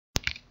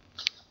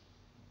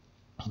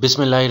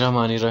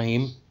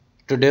Bismillahirrahmanirrahim.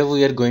 Today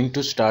we are going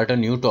to start a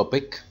new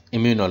topic,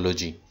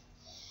 immunology.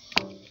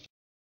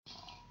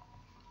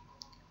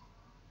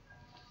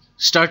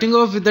 Starting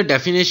off with the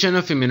definition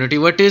of immunity.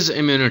 What is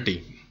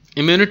immunity?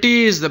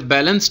 Immunity is the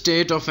balanced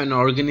state of an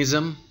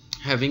organism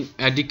having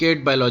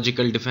adequate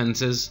biological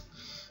defenses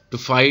to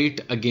fight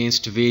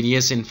against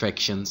various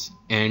infections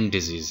and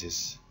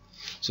diseases.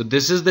 So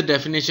this is the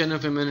definition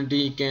of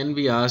immunity. Can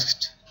be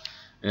asked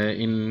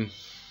in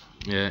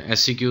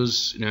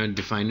SCQs,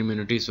 define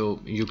immunity, so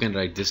you can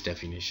write this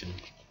definition.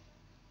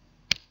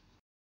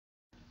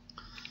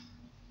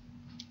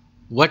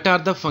 What are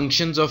the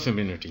functions of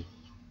immunity?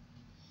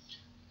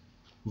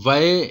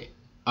 Why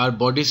our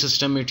body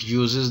system it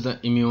uses the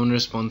immune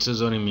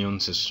responses or immune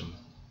system?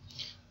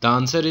 The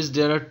answer is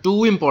there are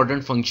two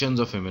important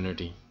functions of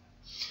immunity.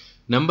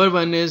 Number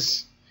one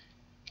is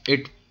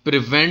it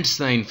prevents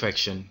the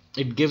infection.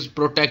 It gives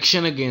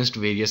protection against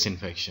various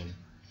infection.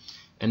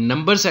 And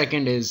number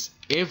second is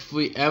if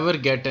we ever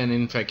get an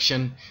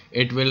infection,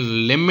 it will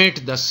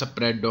limit the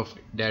spread of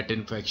that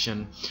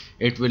infection.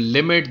 It will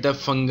limit the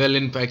fungal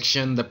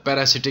infection, the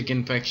parasitic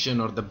infection,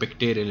 or the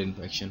bacterial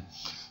infection.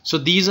 So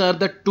these are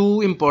the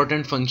two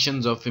important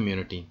functions of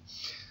immunity.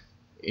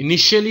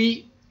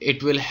 Initially,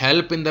 it will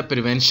help in the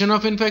prevention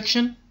of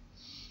infection,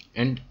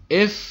 and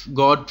if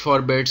God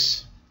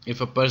forbids, if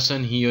a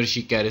person he or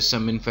she carries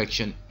some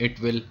infection, it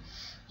will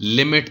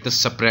limit the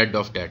spread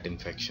of that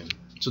infection.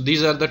 So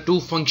these are the two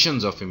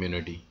functions of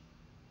immunity.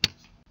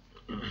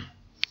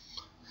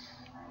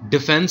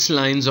 Defense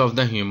lines of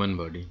the human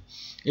body.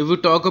 If we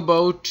talk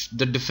about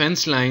the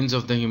defense lines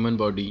of the human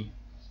body,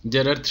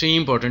 there are three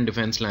important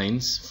defense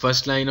lines: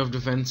 first line of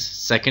defense,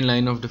 second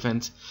line of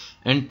defense,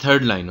 and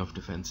third line of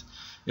defense.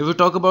 If we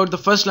talk about the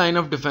first line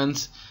of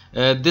defense,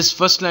 this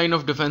first line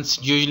of defense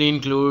usually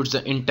includes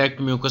the intact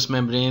mucous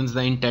membranes,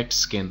 the intact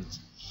skin.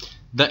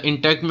 The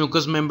intact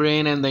mucous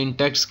membrane and the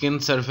intact skin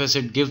surface,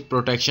 it gives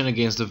protection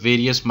against the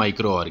various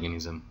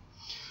microorganisms.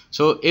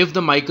 So if the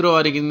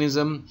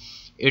microorganism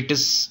it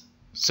is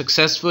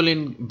successful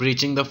in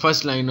breaching the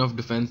first line of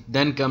defense,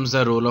 then comes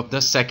the role of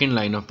the second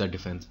line of the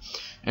defense.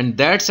 And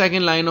that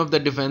second line of the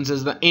defense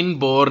is the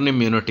inborn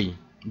immunity,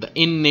 the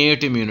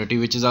innate immunity,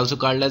 which is also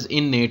called as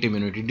innate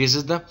immunity. This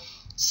is the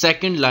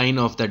second line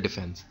of the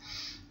defense.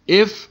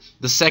 If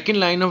the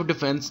second line of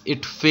defense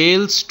it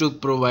fails to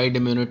provide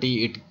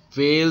immunity, it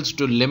fails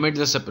to limit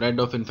the spread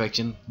of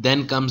infection,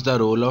 then comes the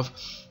role of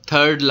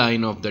third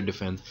line of the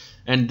defense,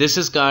 and this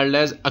is called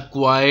as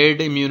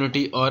acquired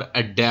immunity or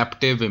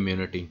adaptive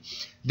immunity.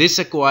 This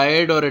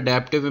acquired or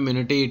adaptive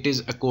immunity, it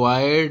is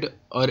acquired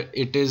or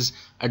it is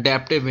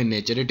adaptive in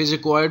nature. It is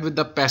acquired with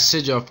the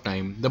passage of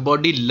time. The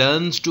body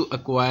learns to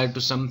acquire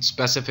to some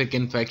specific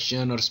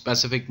infection or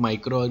specific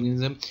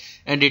microorganism,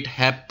 and it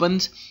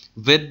happens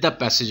with the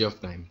passage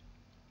of time.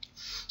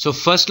 So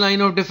first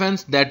line of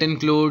defense, that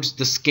includes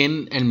the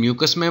skin and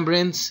mucous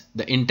membranes,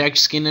 the intact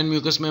skin and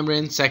mucous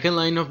membranes. Second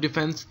line of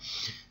defense,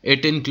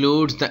 it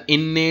includes the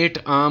innate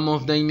arm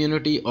of the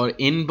immunity or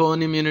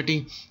inborn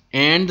immunity.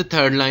 And the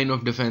third line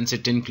of defense,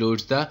 it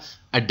includes the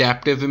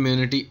adaptive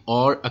immunity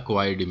or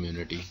acquired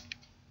immunity.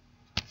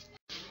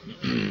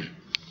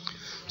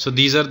 So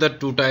these are the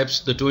two types,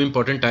 the two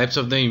important types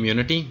of the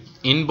immunity: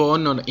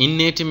 inborn or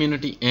innate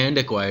immunity and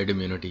acquired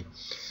immunity.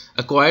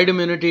 Acquired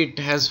immunity, it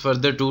has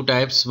further two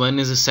types. One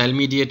is a cell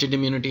mediated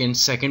immunity and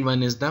second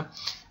one is the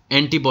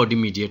antibody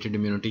mediated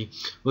immunity.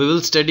 We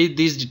will study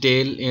these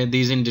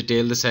in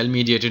detail, the cell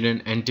mediated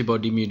and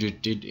antibody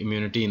mediated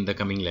immunity, in the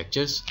coming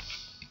lectures.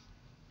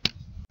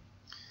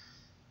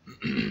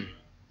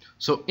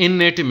 So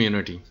innate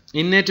immunity.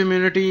 Innate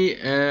immunity,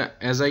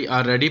 as I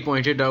already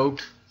pointed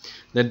out,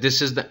 that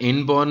this is the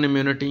inborn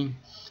immunity.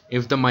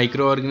 If the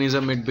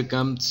microorganism it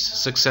becomes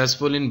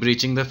successful in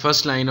breaching the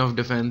first line of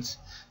defense,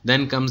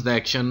 then comes the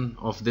action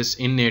of this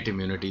innate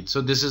immunity.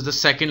 So this is the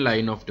second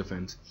line of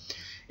defense.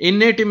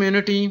 Innate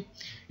immunity,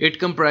 it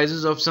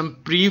comprises of some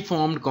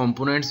preformed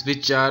components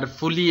which are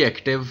fully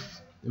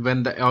active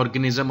when the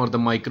organism or the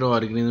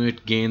microorganism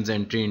it gains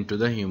entry into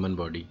the human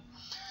body.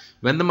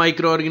 When the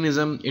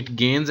microorganism it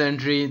gains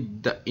entry,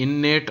 the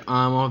innate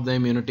arm of the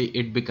immunity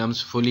it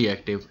becomes fully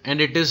active, and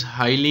it is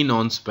highly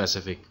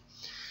non-specific.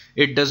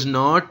 It does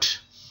not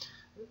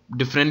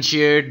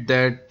differentiate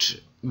that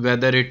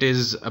whether it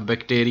is a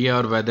bacteria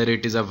or whether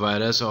it is a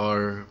virus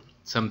or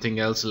something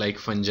else like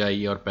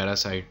fungi or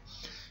parasite.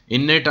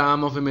 Innate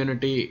arm of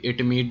immunity,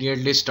 it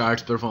immediately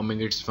starts performing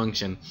its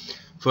function.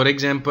 For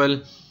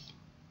example,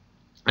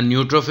 a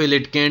neutrophil,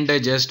 it can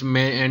digest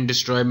and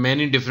destroy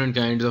many different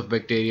kinds of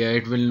bacteria.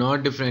 It will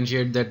not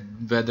differentiate that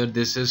whether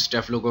this is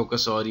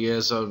Staphylococcus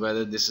aureus or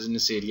whether this is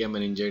Neisseria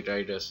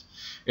meningitis.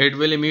 It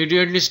will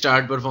immediately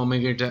start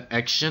performing its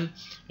action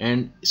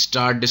and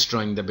start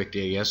destroying the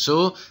bacteria.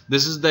 So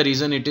this is the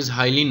reason it is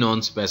highly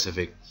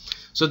non-specific.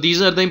 So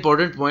these are the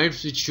important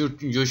points which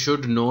you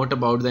should note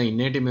about the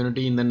innate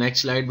immunity. In the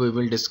next slide we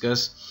will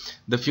discuss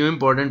the few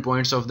important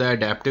points of the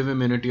adaptive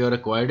immunity or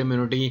acquired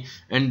immunity,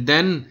 and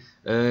then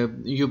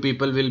you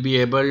people will be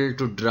able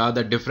to draw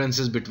the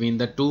differences between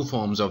the two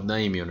forms of the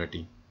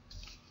immunity.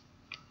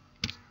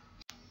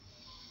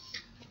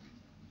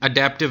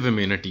 Adaptive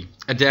immunity.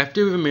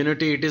 Adaptive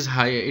immunity,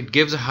 it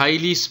gives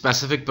highly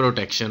specific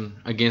protection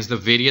against the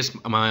various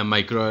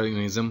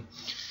microorganisms,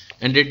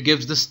 and it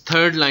gives this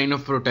third line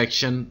of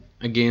protection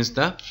against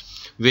the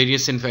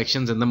various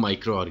infections in the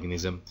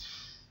microorganism.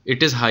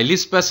 It is highly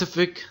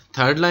specific,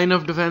 third line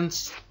of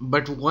defense,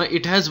 but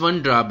it has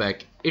one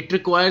drawback. It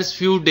requires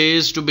few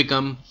days to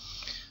become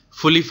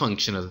fully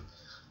functional,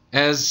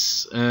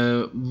 as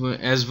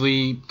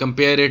we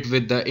compare it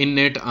with the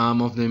innate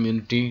arm of the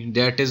immunity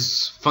that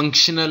is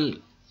functional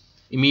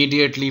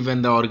immediately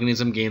when the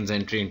organism gains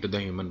entry into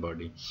the human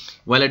body,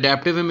 while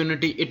adaptive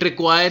immunity, it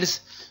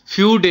requires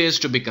few days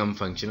to become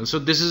functional. So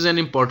this is an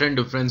important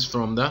difference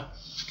from the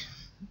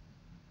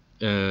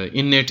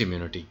innate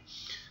immunity.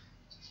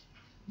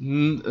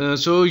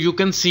 So you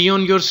can see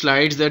on your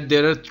slides that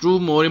there are two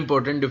more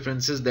important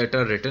differences that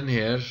are written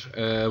here.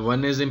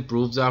 One is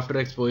improves after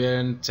exposure,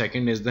 and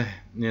second is that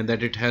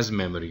it has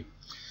memory.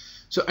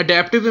 So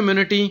adaptive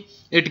immunity,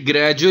 it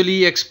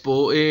gradually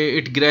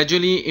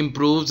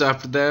improves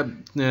after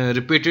the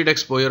repeated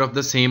exposure of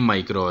the same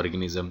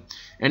microorganism,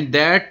 and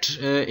that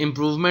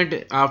improvement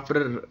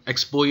after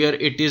exposure,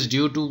 it is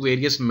due to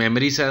various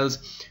memory cells,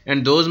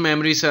 and those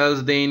memory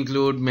cells, they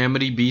include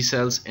memory B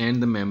cells and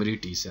the memory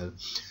T cell.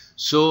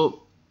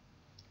 So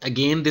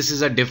again, this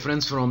is a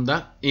difference from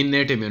the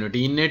innate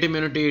immunity. Innate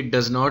immunity, it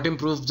does not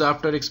improve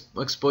after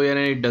exposure,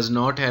 and it does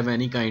not have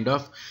any kind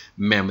of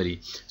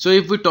memory. So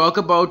if we talk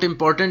about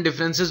important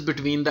differences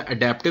between the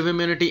adaptive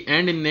immunity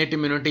and innate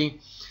immunity,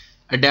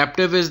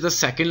 adaptive is the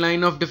second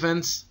line of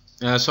defense.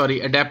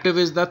 Adaptive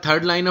is the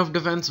third line of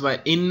defense, while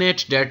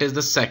innate, that is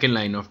the second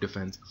line of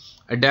defense.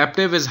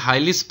 Adaptive is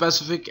highly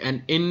specific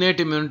and innate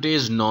immunity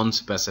is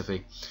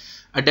non-specific.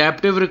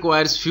 Adaptive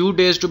requires few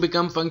days to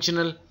become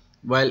functional,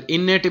 while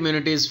innate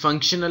immunity is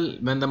functional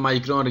when the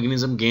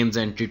microorganism gains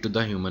entry to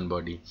the human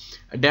body.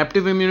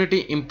 Adaptive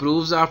immunity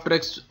improves after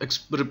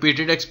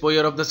repeated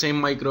exposure of the same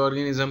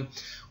microorganism,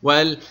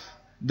 while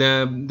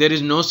there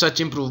is no such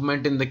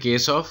improvement in the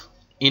case of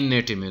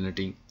innate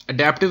immunity.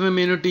 Adaptive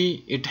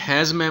immunity, it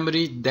has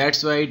memory,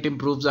 that's why it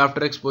improves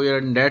after exposure,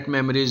 and that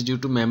memory is due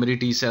to memory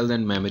T cells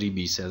and memory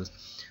B cells,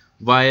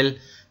 while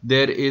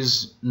there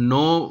is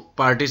no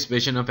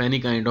participation of any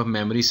kind of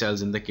memory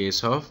cells in the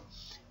case of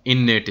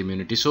innate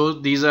immunity. So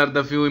these are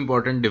the few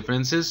important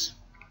differences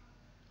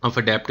of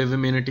adaptive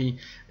immunity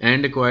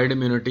and acquired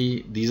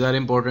immunity. These are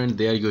important,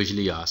 they are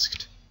usually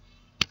asked.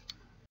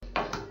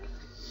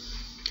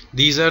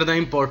 These are the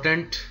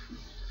important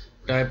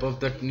type of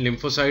the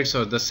lymphocytes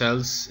or the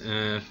cells,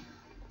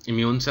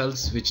 immune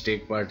cells, which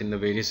take part in the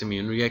various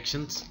immune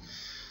reactions.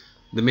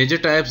 The major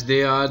types,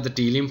 they are the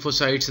T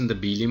lymphocytes and the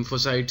B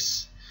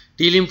lymphocytes.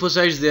 T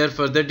lymphocytes, they are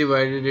further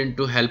divided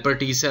into helper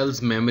T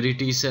cells, memory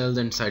T cells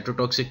and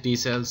cytotoxic T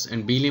cells,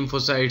 and B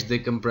lymphocytes, they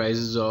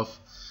comprises of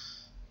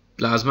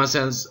plasma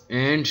cells,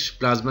 and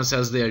plasma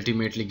cells, they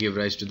ultimately give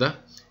rise to the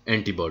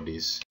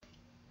antibodies.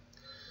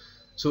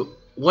 So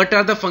what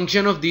are the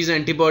function of these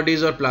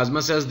antibodies or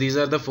plasma cells? These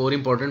are the four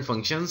important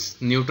functions: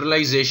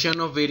 neutralization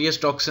of various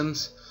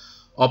toxins,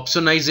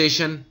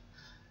 opsonization,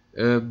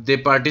 they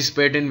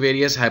participate in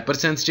various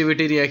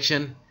hypersensitivity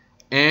reaction,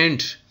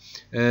 and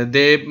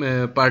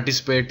they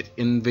participate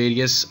in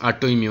various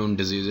autoimmune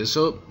diseases.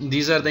 So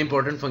these are the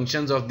important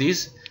functions of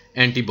these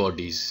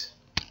antibodies.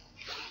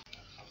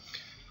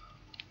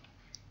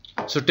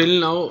 So till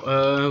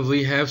now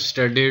we have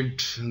studied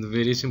the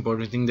various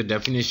important things: the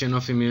definition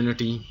of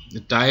immunity,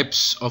 the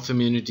types of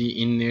immunity,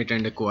 innate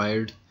and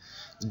acquired,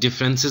 the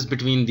differences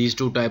between these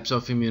two types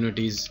of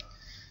immunities,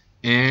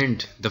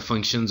 and the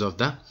functions of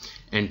the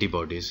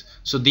antibodies.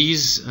 So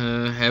these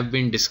have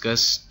been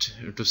discussed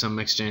to some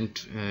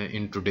extent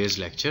in today's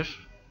lecture.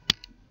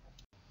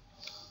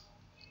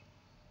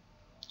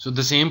 So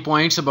the same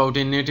points about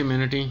innate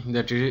immunity,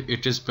 that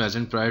it is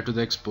present prior to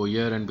the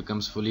exposure and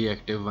becomes fully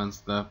active once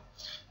the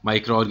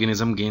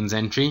microorganism gains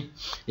entry.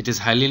 It is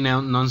highly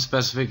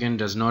non-specific and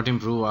does not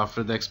improve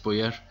after the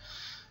exposure.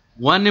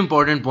 One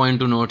important point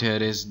to note here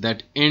is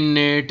that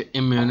innate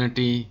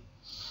immunity,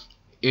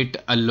 it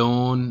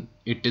alone,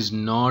 it is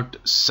not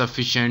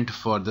sufficient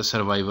for the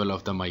survival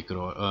of the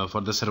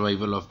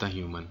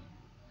human.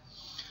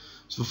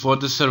 So for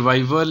the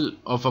survival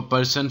of a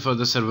person, for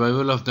the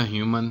survival of the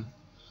human,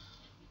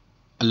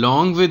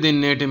 along with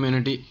innate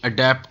immunity,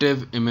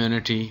 adaptive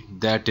immunity,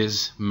 that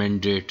is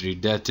mandatory,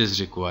 that is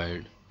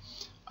required.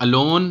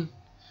 Alone,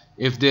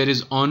 if there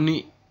is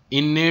only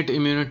innate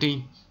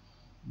immunity,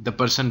 the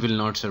person will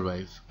not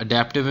survive.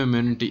 Adaptive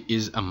immunity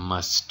is a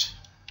must.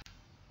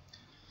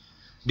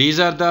 These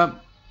are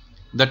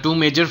the two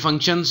major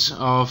functions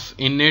of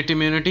innate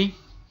immunity,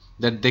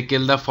 that they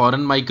kill the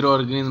foreign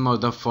microorganism or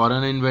the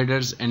foreign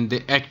invaders, and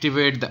they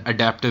activate the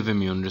adaptive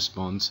immune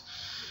response.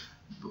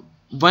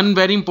 One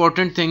very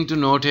important thing to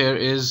note here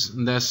is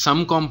the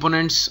some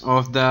components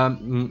of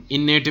the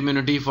innate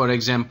immunity. For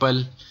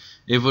example,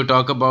 if we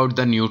talk about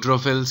the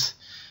neutrophils,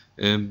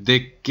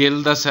 they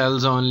kill the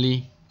cells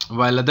only,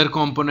 while other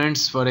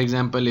components, for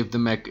example,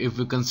 if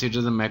we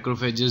consider the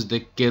macrophages,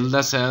 they kill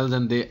the cells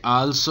and they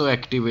also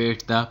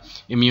activate the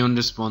immune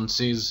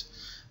responses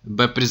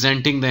by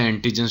presenting the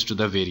antigens to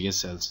the various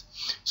cells.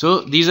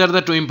 So these are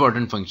the two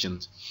important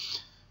functions.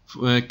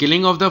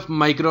 Killing of the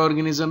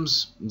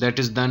microorganisms, that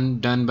is done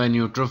by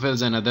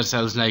neutrophils and other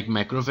cells like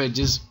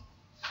macrophages,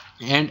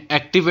 and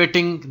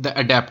activating the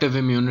adaptive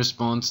immune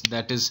response,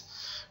 that is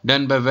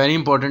done by very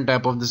important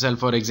type of the cell,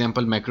 for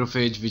example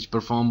macrophage, which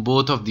perform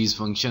both of these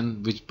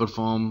functions, which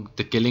perform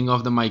the killing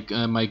of the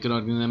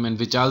microorganism and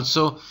which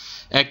also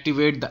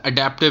activate the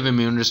adaptive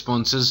immune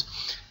responses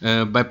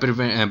by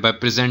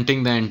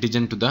presenting the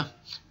antigen to the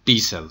T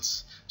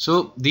cells.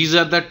 So these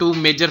are the two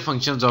major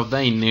functions of the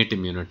innate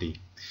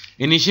immunity.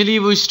 Initially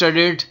we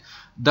studied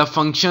the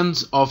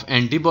functions of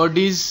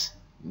antibodies,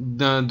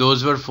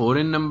 those were 4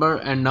 in number,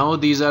 and now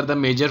these are the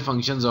major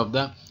functions of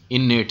the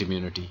innate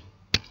immunity.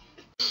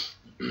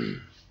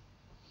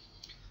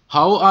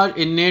 How are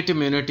innate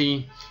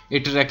immunity?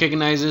 It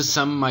recognizes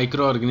some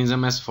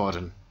microorganism as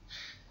foreign.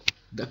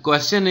 The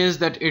question is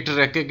that it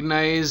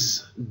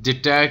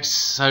detects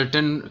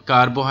certain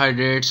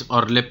carbohydrates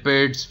or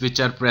lipids which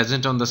are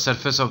present on the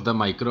surface of the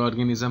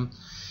microorganism,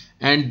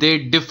 and they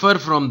differ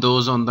from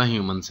those on the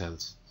human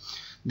cells.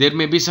 There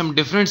may be some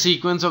different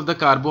sequence of the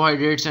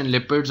carbohydrates and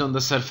lipids on the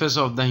surface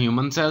of the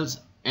human cells,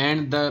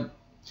 and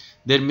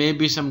there may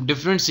be some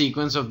different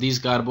sequence of these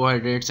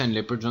carbohydrates and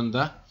lipids on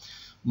the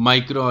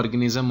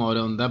microorganism or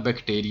on the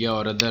bacteria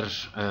or other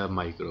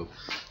microbe.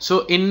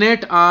 So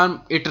innate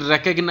arm, it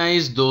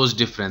recognizes those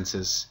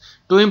differences.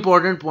 Two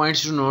important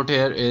points to note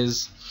here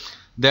is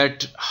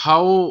that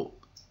how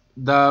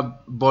the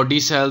body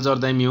cells or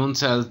the immune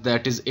cells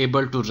that is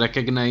able to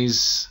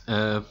recognize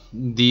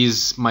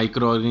these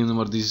microorganisms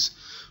or these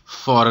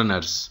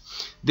foreigners.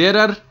 There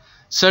are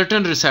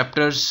certain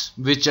receptors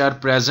which are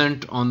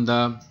present on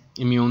the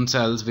immune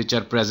cells, which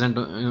are present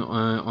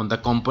on the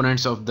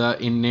components of the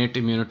innate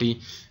immunity,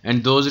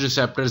 and those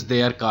receptors,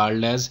 they are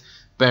called as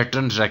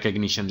pattern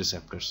recognition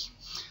receptors.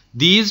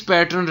 These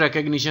pattern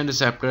recognition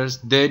receptors,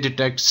 they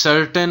detect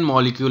certain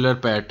molecular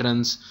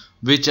patterns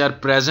which are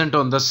present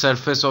on the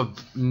surface of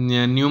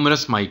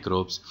numerous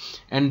microbes,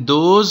 and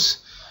those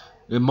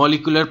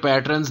molecular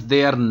patterns,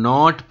 they are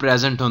not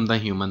present on the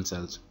human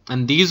cells,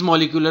 and these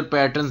molecular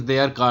patterns, they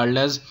are called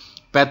as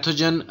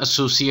pathogen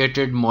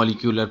associated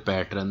molecular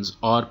patterns,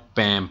 or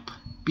PAMP,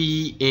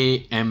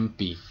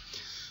 P-A-M-P.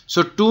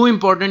 So two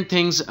important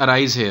things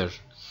arise here.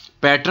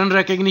 Pattern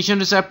recognition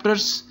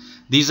receptors,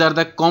 these are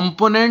the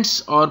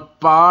components or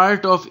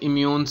part of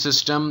immune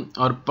system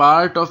or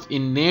part of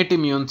innate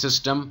immune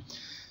system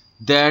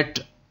that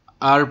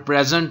are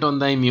present on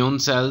the immune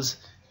cells,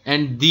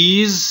 and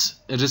these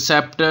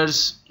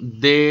receptors,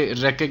 they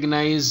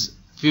recognize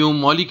few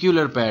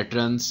molecular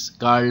patterns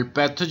called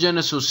pathogen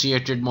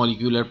associated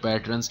molecular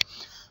patterns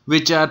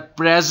which are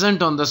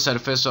present on the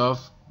surface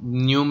of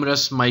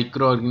numerous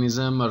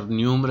microorganisms or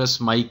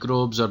numerous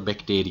microbes or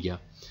bacteria.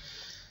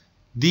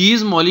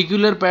 These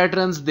molecular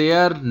patterns, they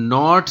are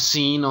not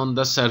seen on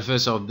the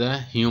surface of the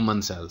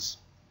human cells.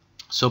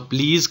 So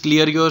please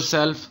clear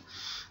yourself.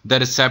 The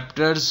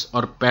receptors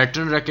or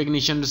pattern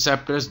recognition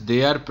receptors,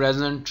 they are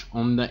present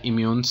on the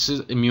immune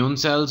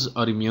cells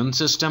or immune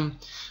system,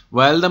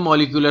 while the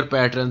molecular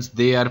patterns,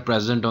 they are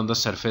present on the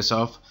surface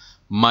of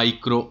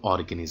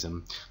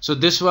microorganism. So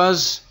this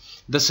was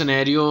the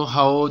scenario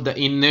how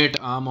the innate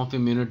arm of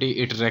immunity,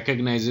 it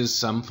recognizes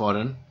some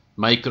foreign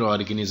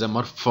microorganism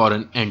or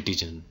foreign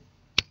antigen.